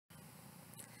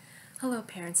Hello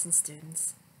parents and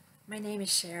students. My name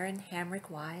is Sharon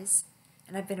Hamric-Weis,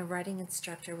 and I've been a writing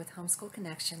instructor with Homeschool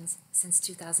Connections since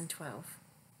 2012.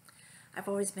 I've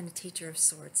always been a teacher of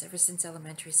sorts ever since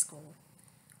elementary school,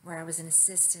 where I was an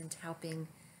assistant helping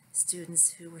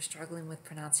students who were struggling with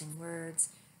pronouncing words,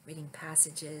 reading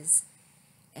passages,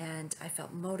 and I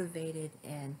felt motivated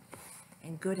and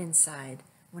good inside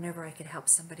whenever I could help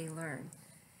somebody learn.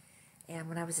 And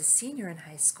when I was a senior in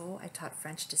high school, I taught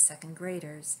French to second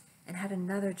graders and had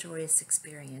another joyous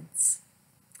experience.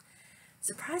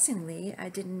 Surprisingly, I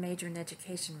didn't major in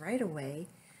education right away,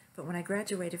 but when I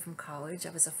graduated from college, I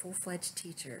was a full-fledged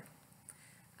teacher.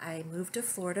 I moved to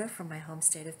Florida from my home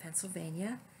state of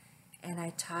Pennsylvania, and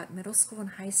I taught middle school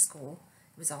and high school.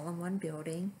 It was all in one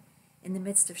building in the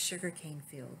midst of sugarcane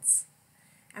fields.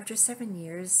 After 7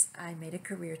 years, I made a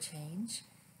career change,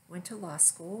 went to law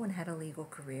school and had a legal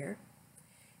career,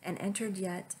 and entered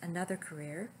yet another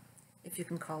career, if you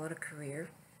can call it a career,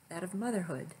 that of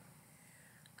motherhood.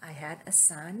 I had a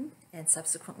son and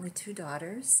subsequently 2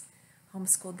 daughters,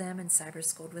 homeschooled them and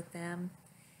cyberschooled with them,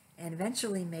 and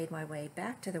eventually made my way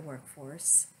back to the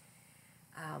workforce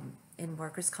in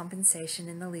workers' compensation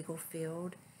in the legal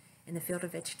field. In the field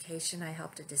of education, I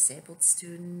helped a disabled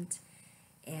student,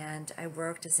 and I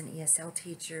worked as an ESL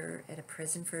teacher at a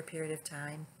prison for a period of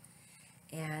time,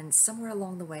 and somewhere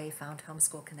along the way found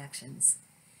Homeschool Connections.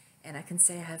 And I can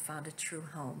say I have found a true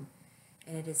home,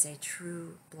 and it is a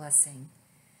true blessing.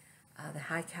 The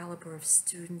high caliber of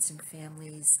students and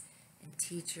families and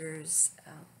teachers.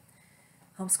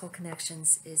 Homeschool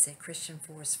Connections is a Christian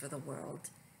force for the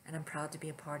world, and I'm proud to be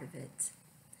a part of it.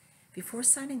 Before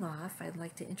signing off, I'd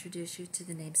like to introduce you to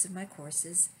the names of my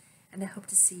courses, and I hope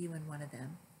to see you in one of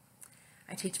them.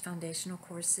 I teach foundational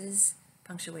courses,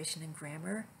 punctuation and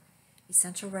grammar,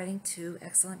 Essential Writing 2,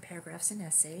 Excellent Paragraphs and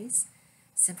Essays,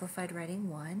 Simplified Writing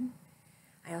 1.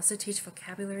 I also teach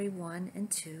Vocabulary 1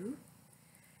 and 2,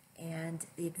 and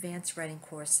the Advanced Writing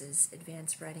courses,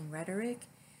 Advanced Writing Rhetoric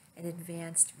and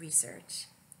Advanced Research.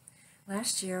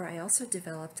 Last year, I also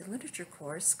developed a literature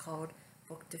course called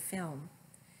Book to Film.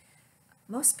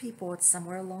 Most people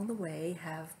somewhere along the way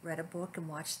have read a book and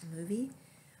watched the movie,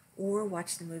 or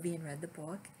watched the movie and read the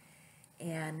book,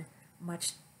 and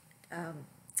much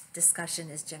discussion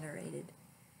is generated.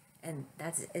 And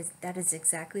that is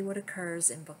exactly what occurs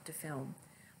in Book to Film.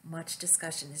 Much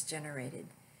discussion is generated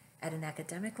at an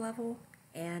academic level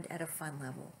and at a fun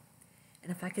level.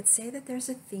 And if I could say that there's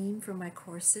a theme for my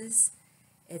courses,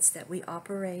 it's that we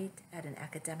operate at an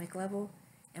academic level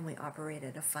and we operate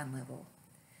at a fun level.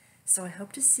 So I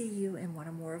hope to see you in one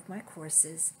or more of my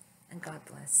courses, and God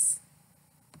bless.